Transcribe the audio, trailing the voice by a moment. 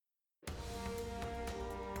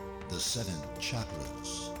The seven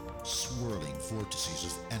chakras, swirling vortices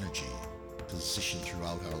of energy, positioned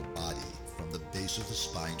throughout our body from the base of the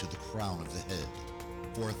spine to the crown of the head.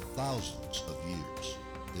 For thousands of years,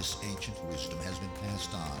 this ancient wisdom has been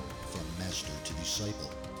passed on from master to disciple.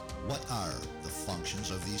 What are the functions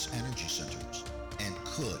of these energy centers? And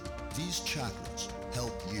could these chakras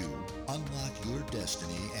help you unlock your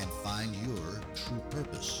destiny and find your true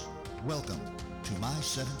purpose? Welcome to My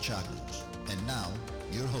Seven Chakras. And now,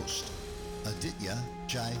 your host, Aditya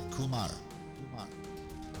Jai Kumar.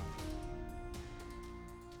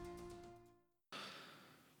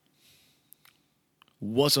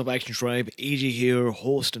 What's up, Action Tribe? AJ here,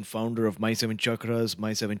 host and founder of My Seven Chakras,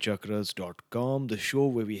 my7chakras.com, the show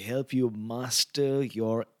where we help you master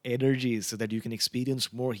your energies so that you can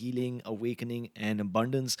experience more healing, awakening, and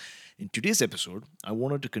abundance. In today's episode, I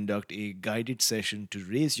wanted to conduct a guided session to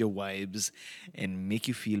raise your vibes and make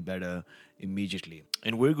you feel better immediately.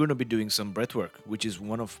 And we're going to be doing some breathwork, which is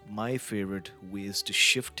one of my favorite ways to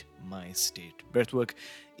shift my state. Breathwork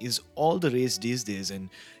is all the rage these days, and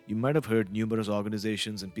you might have heard numerous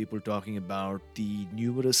organizations and people talking about the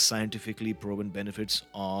numerous scientifically proven benefits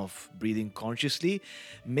of breathing consciously.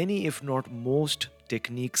 Many, if not most,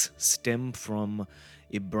 techniques stem from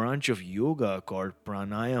a branch of yoga called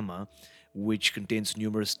pranayama, which contains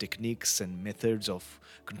numerous techniques and methods of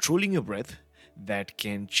controlling your breath that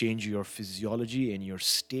can change your physiology and your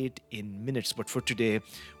state in minutes. But for today,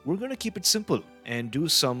 we're going to keep it simple and do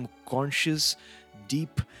some conscious,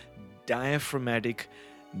 deep, diaphragmatic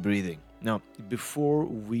breathing. Now, before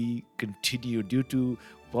we continue, due to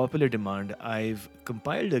popular demand, I've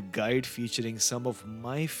compiled a guide featuring some of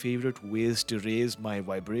my favorite ways to raise my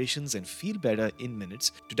vibrations and feel better in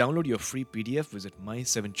minutes. To download your free PDF, visit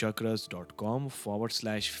my7chakras.com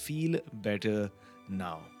 /feel better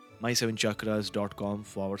now. my7chakras.com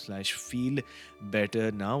 /feel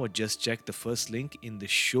better now, or just check the first link in the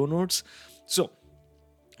show notes. So,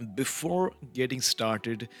 before getting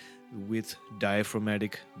started with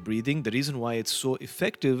diaphragmatic breathing, the reason why it's so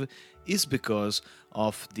effective is because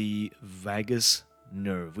of the vagus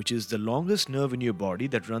nerve, which is the longest nerve in your body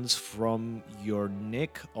that runs from your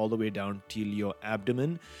neck all the way down till your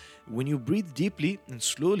abdomen. When you breathe deeply and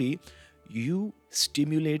slowly, you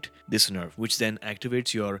stimulate this nerve, which then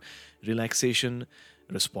activates your relaxation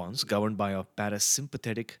response governed by your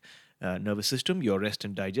parasympathetic nervous system, your rest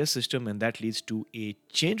and digest system, and that leads to a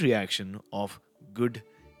chain reaction of good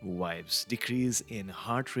vibes, decrease in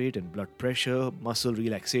heart rate and blood pressure, muscle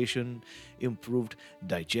relaxation, improved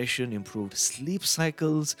digestion, improved sleep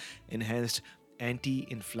cycles, enhanced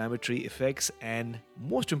anti-inflammatory effects, and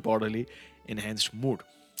most importantly, enhanced mood.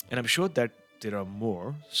 And I'm sure that there are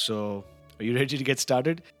more. So, are you ready to get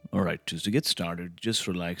started? All right, just to get started, just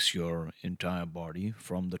relax your entire body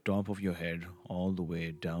from the top of your head all the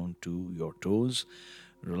way down to your toes.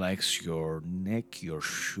 Relax your neck, your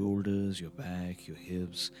shoulders, your back, your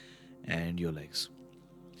hips, and your legs.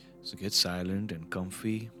 So get silent and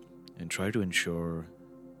comfy and try to ensure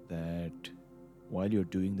that while you're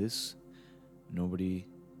doing this, nobody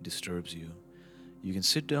disturbs you. You can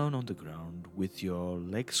sit down on the ground with your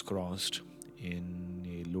legs crossed in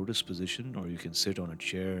a lotus position, or you can sit on a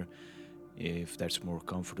chair if that's more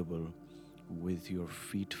comfortable with your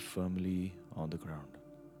feet firmly on the ground.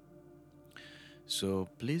 So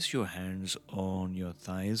place your hands on your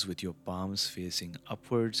thighs with your palms facing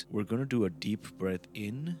upwards. We're going to do a deep breath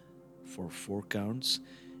in for 4 counts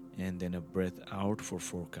and then a breath out for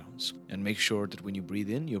 4 counts. And make sure that when you breathe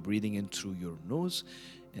in, you're breathing in through your nose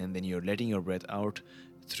and then you're letting your breath out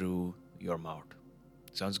through your mouth.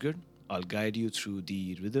 Sounds good? I'll guide you through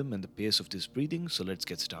the rhythm and the pace of this breathing, so let's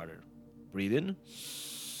get started. Breathe in.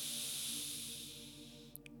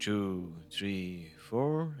 2, 3,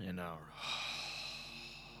 4, and out.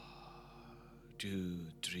 2,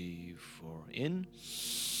 3, 4, in.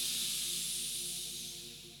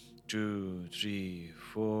 2, 3,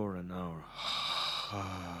 4, and out.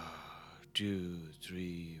 2,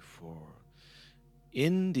 3, 4.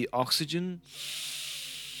 In the oxygen.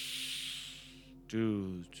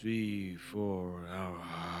 2, 3, 4, out.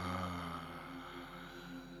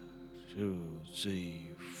 2, 3,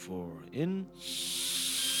 4, in.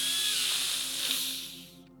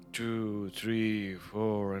 2, 3,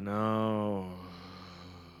 4, and out.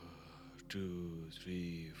 2,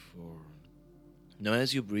 3, 4. Now,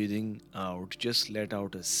 as you're breathing out, just let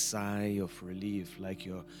out a sigh of relief, like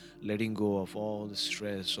you're letting go of all the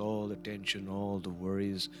stress, all the tension, all the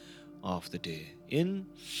worries of the day. In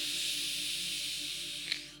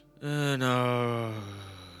and out.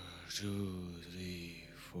 2, 3,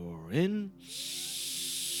 4. In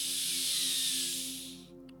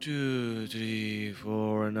 2, 3,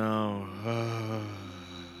 4, and now.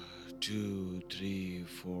 2, 3,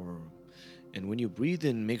 4. And when you breathe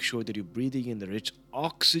in, make sure that you're breathing in the rich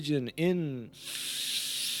oxygen in.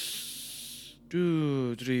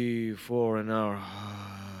 2, 3, 4, and now.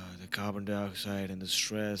 The carbon dioxide and the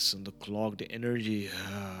stress and the clogged energy.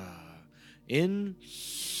 In.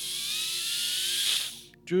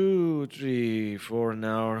 2, 3, 4, and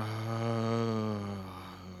now.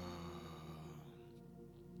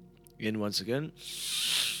 In once again.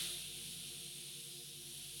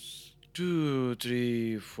 2,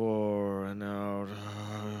 3, 4, and out.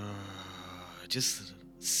 Just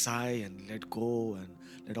sigh and let go and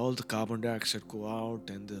let all the carbon dioxide go out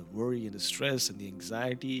and the worry and the stress and the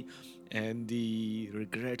anxiety and the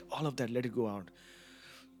regret, all of that, let it go out.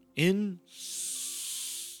 In.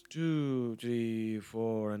 2, 3,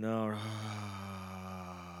 4, and out.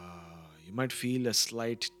 You might feel a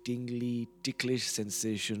slight tingly, ticklish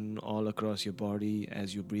sensation all across your body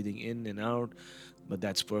as you're breathing in and out, but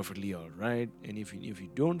that's perfectly all right. And if you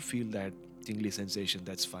don't feel that tingly sensation,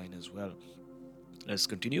 that's fine as well. Let's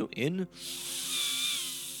continue. In.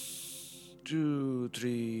 2,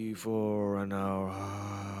 3, 4, and out.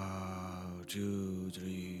 2,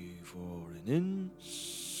 3, 4, and in.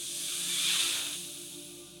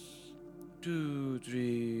 2,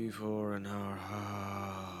 3, 4, and out.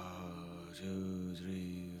 2,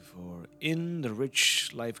 3, 4. In the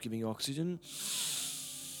rich, life-giving oxygen.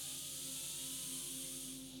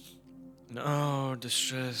 And out the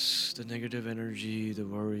stress, the negative energy, the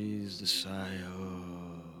worries, the sigh.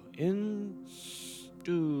 In.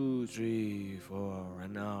 2, 3, 4,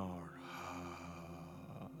 and out.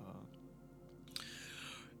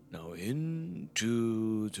 Now in.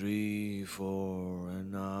 2, 3, 4,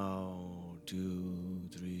 and out. 2,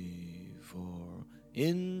 3, 4.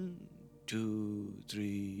 In. 2,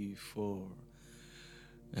 3, 4.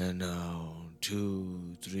 And out.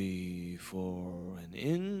 2, 3, 4. And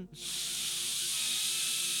in.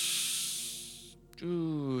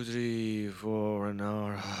 2, 3, 4. And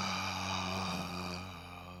out.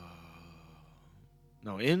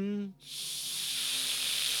 Now in.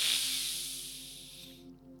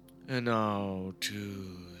 And now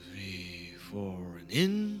 2, 3, 4, and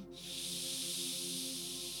in.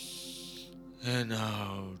 And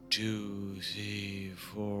now 2, 3,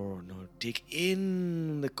 4. Now take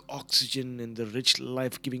in the oxygen and the rich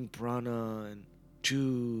life-giving prana. And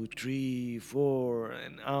 2, 3, 4,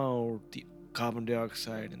 and out the carbon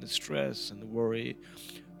dioxide and the stress and the worry.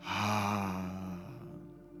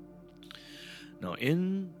 Now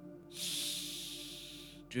in.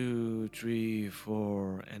 2, 3,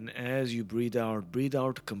 4. And as you breathe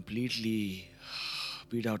out completely.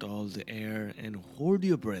 Breathe out all the air and hold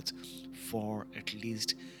your breath for at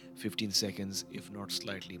least 15 seconds, if not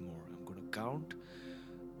slightly more. I'm going to count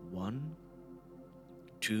 1,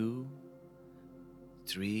 2,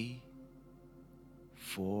 3,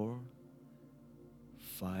 4,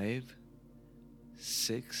 5,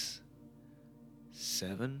 6,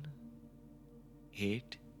 7,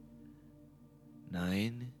 8,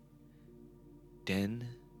 9, 10,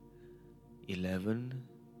 11,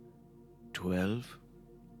 12,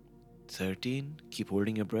 13. Keep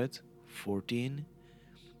holding your breath. 14,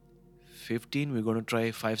 15. We're going to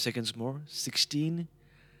try 5 seconds more. 16,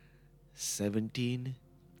 17,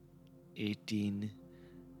 18,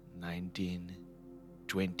 19,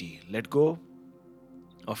 20. Let go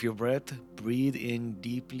of your breath. Breathe in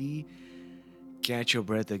deeply. Catch your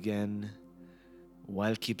breath again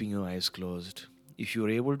while keeping your eyes closed. If you're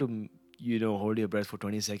able to, hold your breath for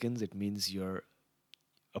 20 seconds, it means you're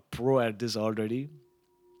a pro at this already.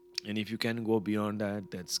 And if you can go beyond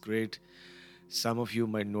that, that's great. Some of you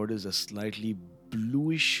might notice a slightly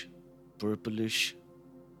bluish, purplish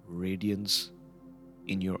radiance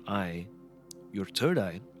in your eye, your third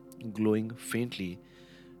eye, glowing faintly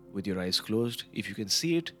with your eyes closed. If you can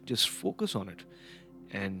see it, just focus on it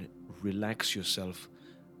and relax yourself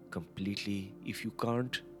completely. If you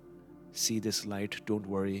can't see this light, don't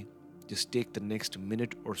worry. Just take the next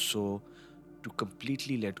minute or so to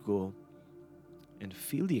completely let go and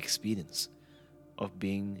feel the experience of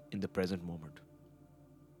being in the present moment.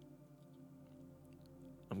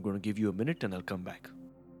 I'm going to give you a minute and I'll come back.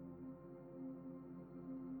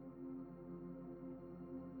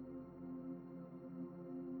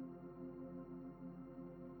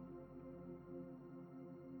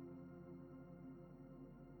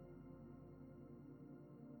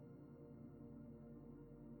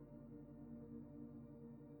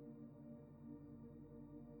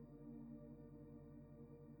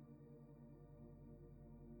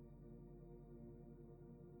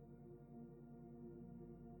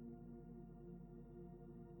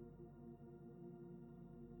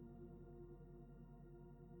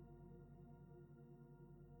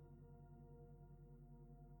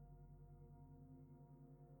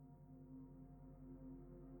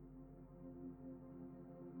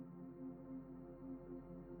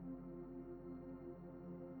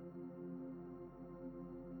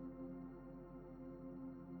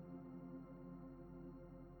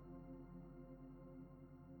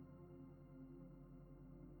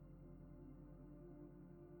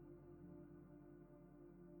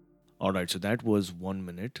 All right, so that was 1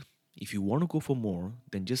 minute. If you want to go for more,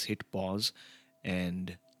 then just hit pause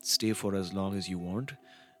and stay for as long as you want.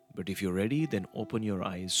 But if you're ready, then open your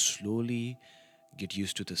eyes slowly, get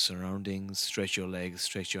used to the surroundings, stretch your legs,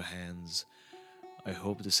 stretch your hands. I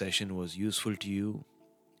hope the session was useful to you.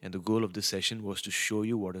 And the goal of this session was to show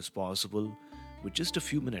you what is possible with just a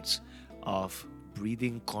few minutes of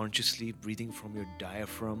breathing consciously, breathing from your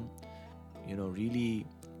diaphragm, really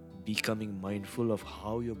becoming mindful of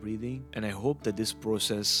how you're breathing. And I hope that this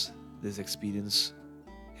process, this experience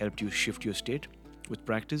helped you shift your state. With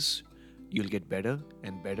practice, you'll get better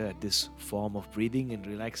and better at this form of breathing and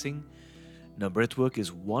relaxing. Now, breathwork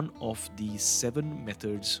is one of the 7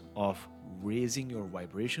 methods of raising your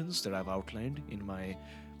vibrations that I've outlined in my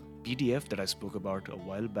PDF that I spoke about a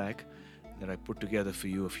while back, that I put together for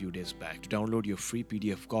you a few days back. To download your free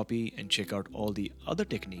PDF copy and check out all the other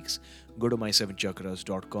techniques, go to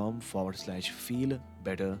my7chakras.com/feel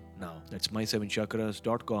better now. That's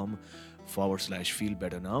my7chakras.com/feel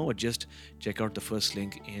better now, or just check out the first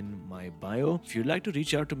link in my bio. If you'd like to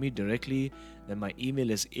reach out to me directly, then my email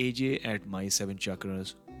is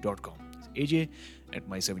aj@my7chakras.com.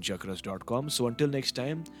 aj@my7chakras.com. So until next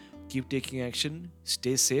time, keep taking action,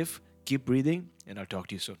 stay safe, keep breathing, and I'll talk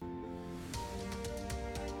to you soon.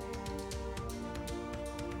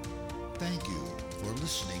 Thank you for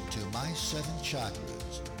listening to My Seven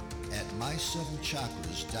Chakras at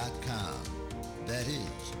my7chakras.com. That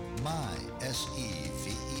is my,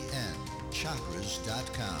 SEVEN,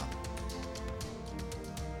 chakras.com.